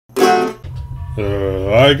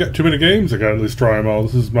I got too many games. I gotta at least try them all.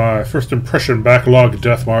 This is my First Impression Backlog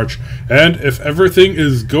Deathmarch, and if everything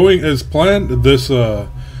is going as planned, this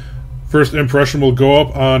First Impression will go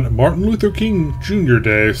up on Martin Luther King Jr.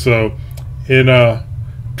 Day. So, in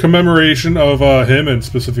commemoration of him, and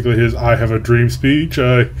specifically his "I Have a Dream" speech,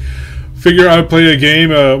 I figure I'd play a game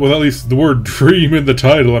with at least the word "dream" in the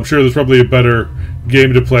title. I'm sure there's probably a better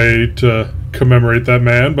game to play to commemorate that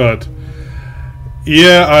man, but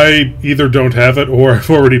yeah, I either don't have it or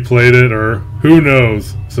I've already played it, or who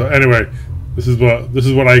knows. So anyway, this is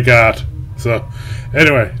what I got. So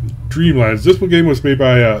anyway, Dreamlands. This one game was made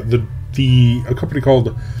by a company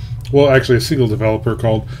called, well, actually a single developer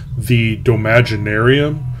called the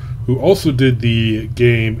Domaginarium, who also did the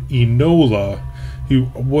game Enola. He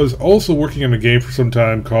was also working on a game for some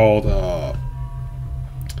time called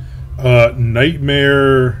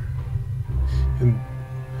Nightmare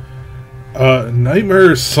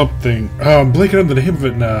something. I'm blanking on the name of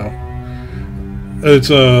it now. It's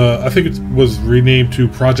I think it was renamed to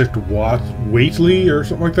Project Waitley or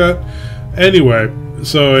something like that. Anyway,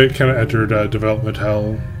 so it kind of entered development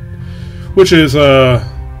hell, which is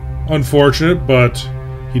unfortunate. But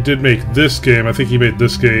he did make this game. I think he made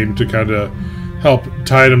this game to kind of help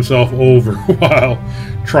tide himself over while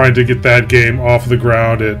trying to get that game off the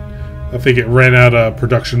ground. I think it ran out of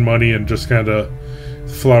production money and just kind of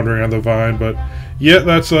floundering on the vine. But yeah,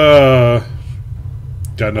 that's got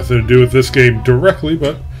nothing to do with this game directly,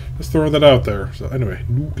 but just throwing that out there. So anyway,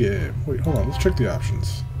 new game. Wait, hold on, let's check the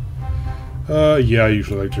options. Yeah, I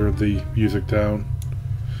usually like to turn the music down.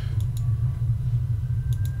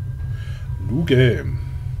 New game.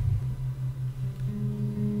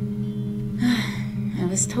 I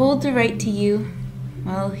was told to write to you.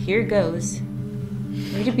 Well, here goes.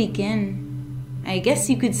 Where to begin? I guess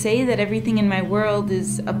you could say that everything in my world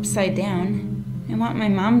is upside down. I want my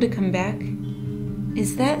mom to come back.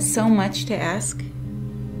 Is that so much to ask?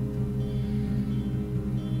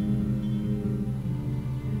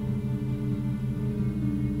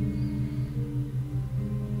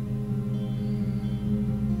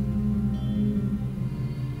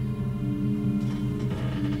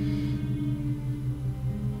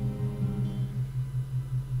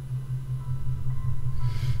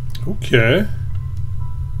 Okay.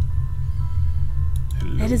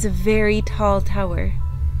 That is a very tall tower.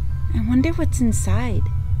 I wonder what's inside.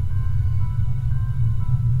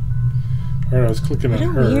 Alright, I was clicking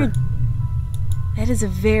on her. That is a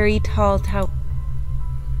very tall tower.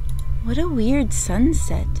 What a weird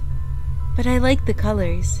sunset. But I like the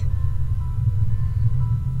colors.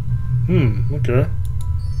 Okay.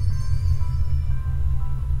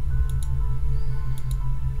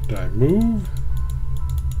 Did I move?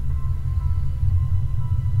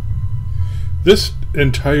 This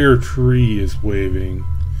entire tree is waving,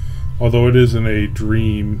 although it is in a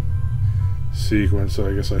dream sequence, so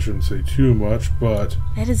I guess I shouldn't say too much, but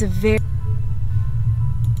that is a very...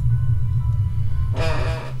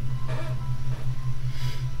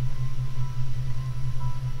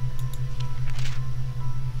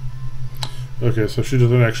 okay, so she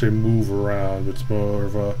doesn't actually move around, it's more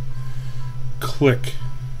of a click.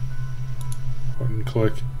 Button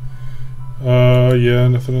click. Yeah,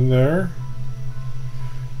 nothing in there.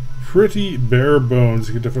 Pretty bare bones.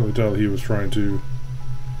 You can definitely tell he was trying to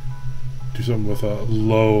do something with a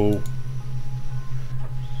low,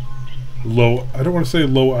 I don't want to say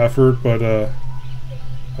low effort, but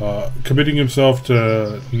committing himself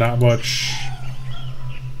to not much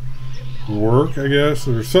work, I guess,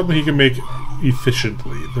 or something he can make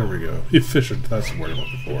efficiently. There we go. Efficient, that's the word I'm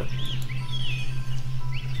looking for. I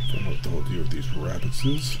don't know what the whole deal with these rabbits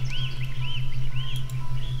is.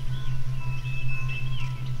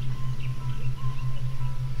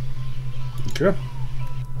 Okay.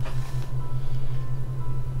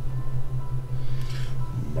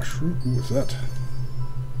 Mushroom? Who is that?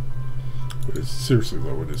 What is, seriously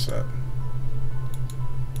though, what is that?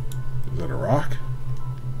 Is that a rock?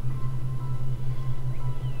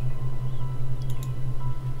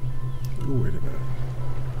 Ooh, wait a minute.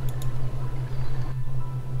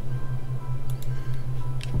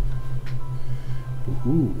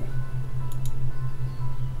 Ooh.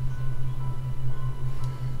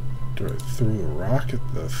 Do I throw the rock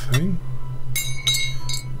at the thing?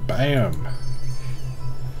 Bam!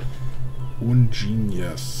 One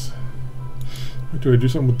genius. Do I do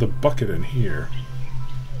something with the bucket in here?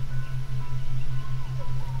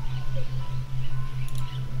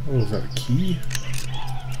 Oh, is that a key?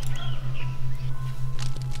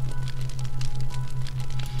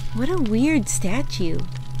 What a weird statue.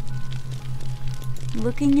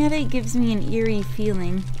 Looking at it gives me an eerie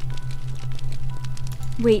feeling.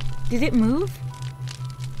 Wait, did it move?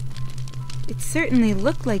 It certainly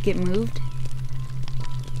looked like it moved.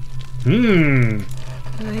 Hmm.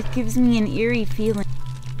 Oh, it gives me an eerie feeling.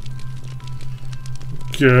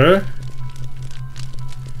 Okay.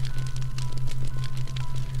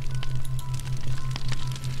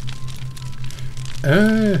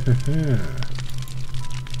 I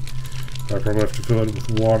probably have to fill it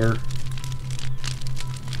with water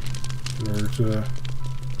in order to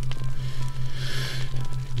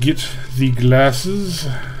get the glasses.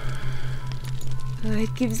 Oh,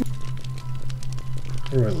 it gives me...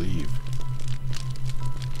 Where do I leave?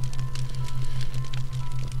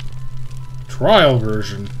 Trial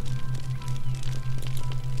version.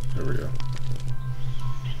 There we go.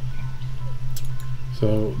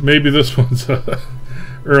 So maybe this one's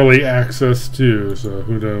early access too, so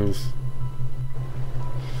who knows.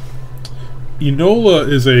 Enola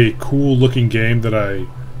is a cool looking game that I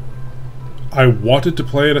wanted to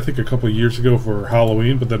play it, I think a couple of years ago for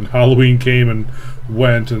Halloween, but then Halloween came and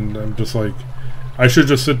went, and I'm just like, I should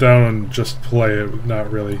just sit down and just play it,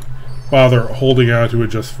 not really bother holding on to it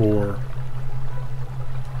just for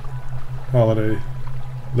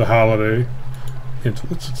the holiday hint.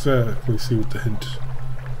 Let's exactly see what the hint.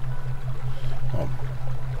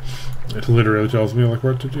 It literally tells me like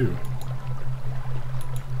what to do.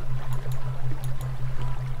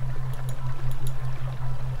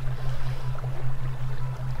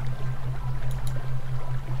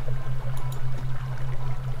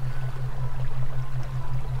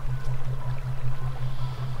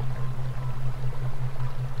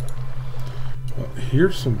 Well,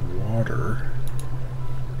 here's some water.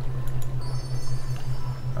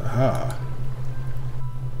 Aha.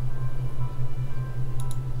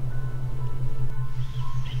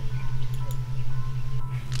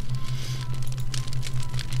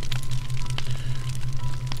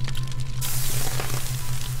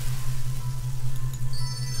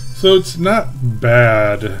 So it's not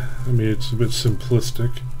bad. I mean, it's a bit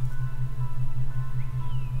simplistic.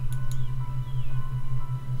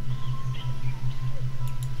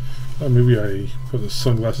 Oh, maybe I put the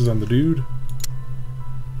sunglasses on the dude.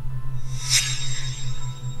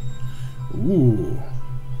 Ooh.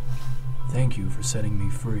 Thank you for setting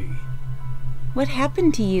me free. What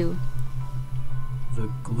happened to you?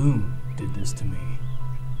 The gloom did this to me.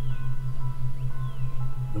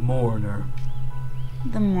 The mourner.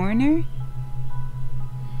 The mourner?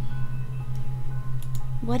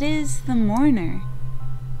 What is the mourner?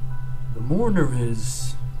 The mourner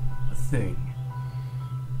is a thing.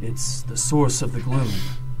 It's the source of the gloom,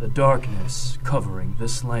 the darkness covering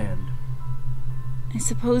this land. I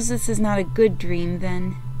suppose this is not a good dream,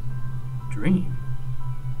 then. Dream?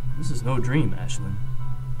 This is no dream, Ashlyn.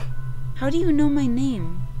 How do you know my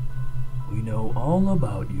name? We know all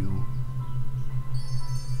about you.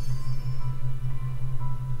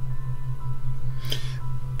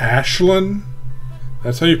 Ashlyn?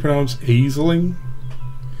 That's how you pronounce Aisling?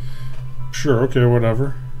 Sure, okay,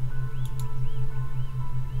 whatever.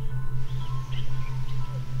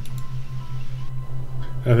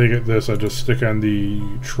 I think at this I just stick on the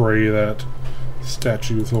tray that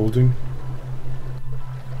statue is holding.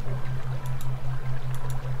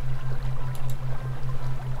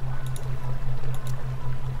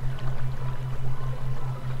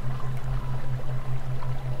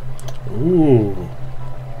 Ooh.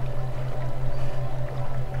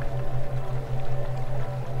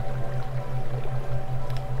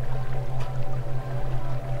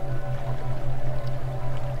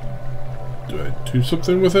 Do I do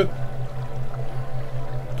something with it?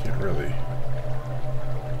 Can't really.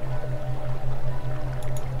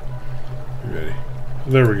 You ready?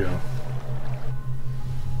 There we go.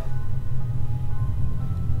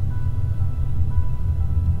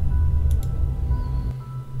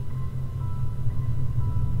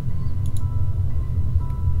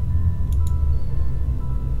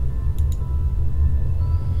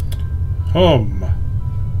 Hum.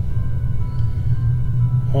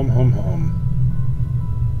 Hum, hum, hum.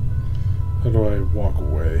 How do I walk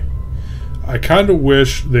away? I kind of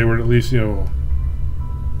wish they would at least, you know,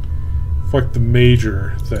 fuck the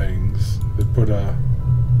major things. They put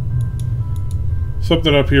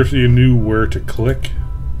something up here so you knew where to click.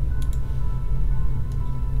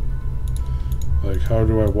 Like, how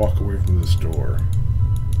do I walk away from this door?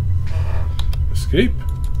 Escape?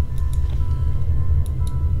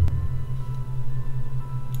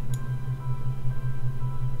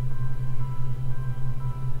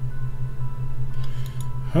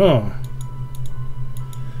 Huh.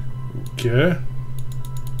 Okay.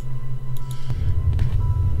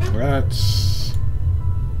 That's...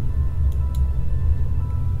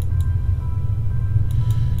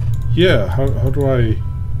 Yeah, how do I...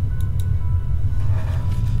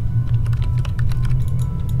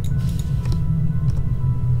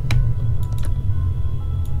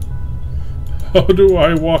 How do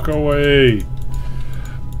I walk away?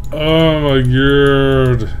 Oh my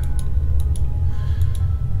god.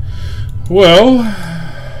 Well,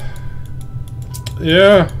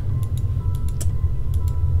 yeah.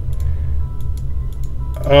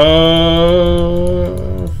 I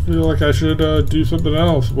feel like I should do something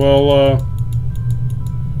else. Well,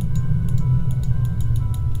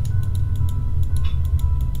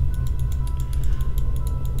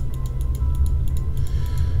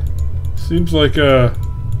 seems like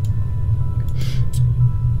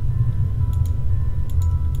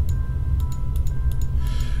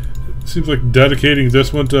dedicating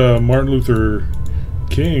this one to Martin Luther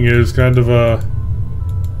King is kind of a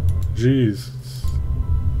geez.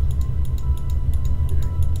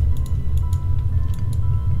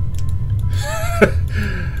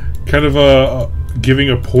 Kind of giving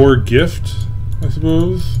a poor gift, I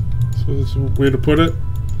suppose. So that's a way to put it.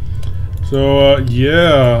 So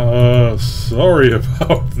yeah, sorry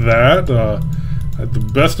about that. At the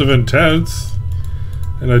best of intents,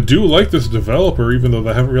 and I do like this developer, even though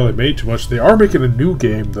they haven't really made too much. They are making a new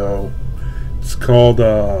game though. It's called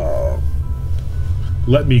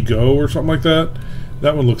Let Me Go or something like that.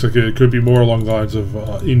 That one looks like it could be more along the lines of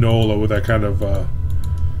Enola, with that kind of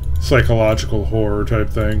psychological horror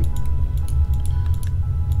type thing,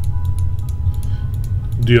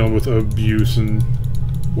 dealing with abuse and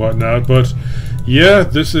whatnot. But yeah,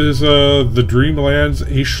 this is the Dreamlands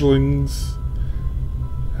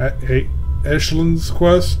Ashland's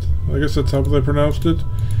Quest. I guess that's how they pronounced it.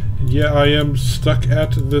 And yeah, I am stuck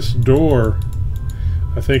at this door.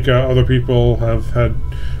 I think other people have had...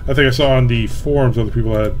 I think I saw on the forums other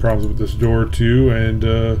people had problems with this door too, and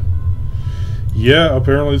yeah,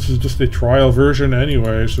 apparently this is just a trial version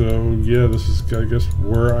anyway, so yeah, this is, I guess,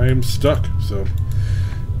 where I am stuck. So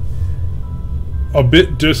a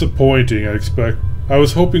bit disappointing. I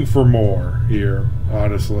was hoping for more here,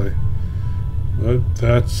 honestly, but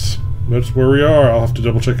that's where we are. I'll have to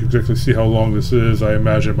double check exactly, see how long this is. I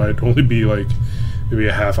imagine it might only be like maybe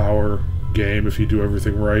a half-hour game if you do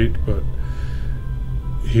everything right, but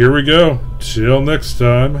here we go. Till next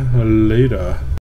time, later.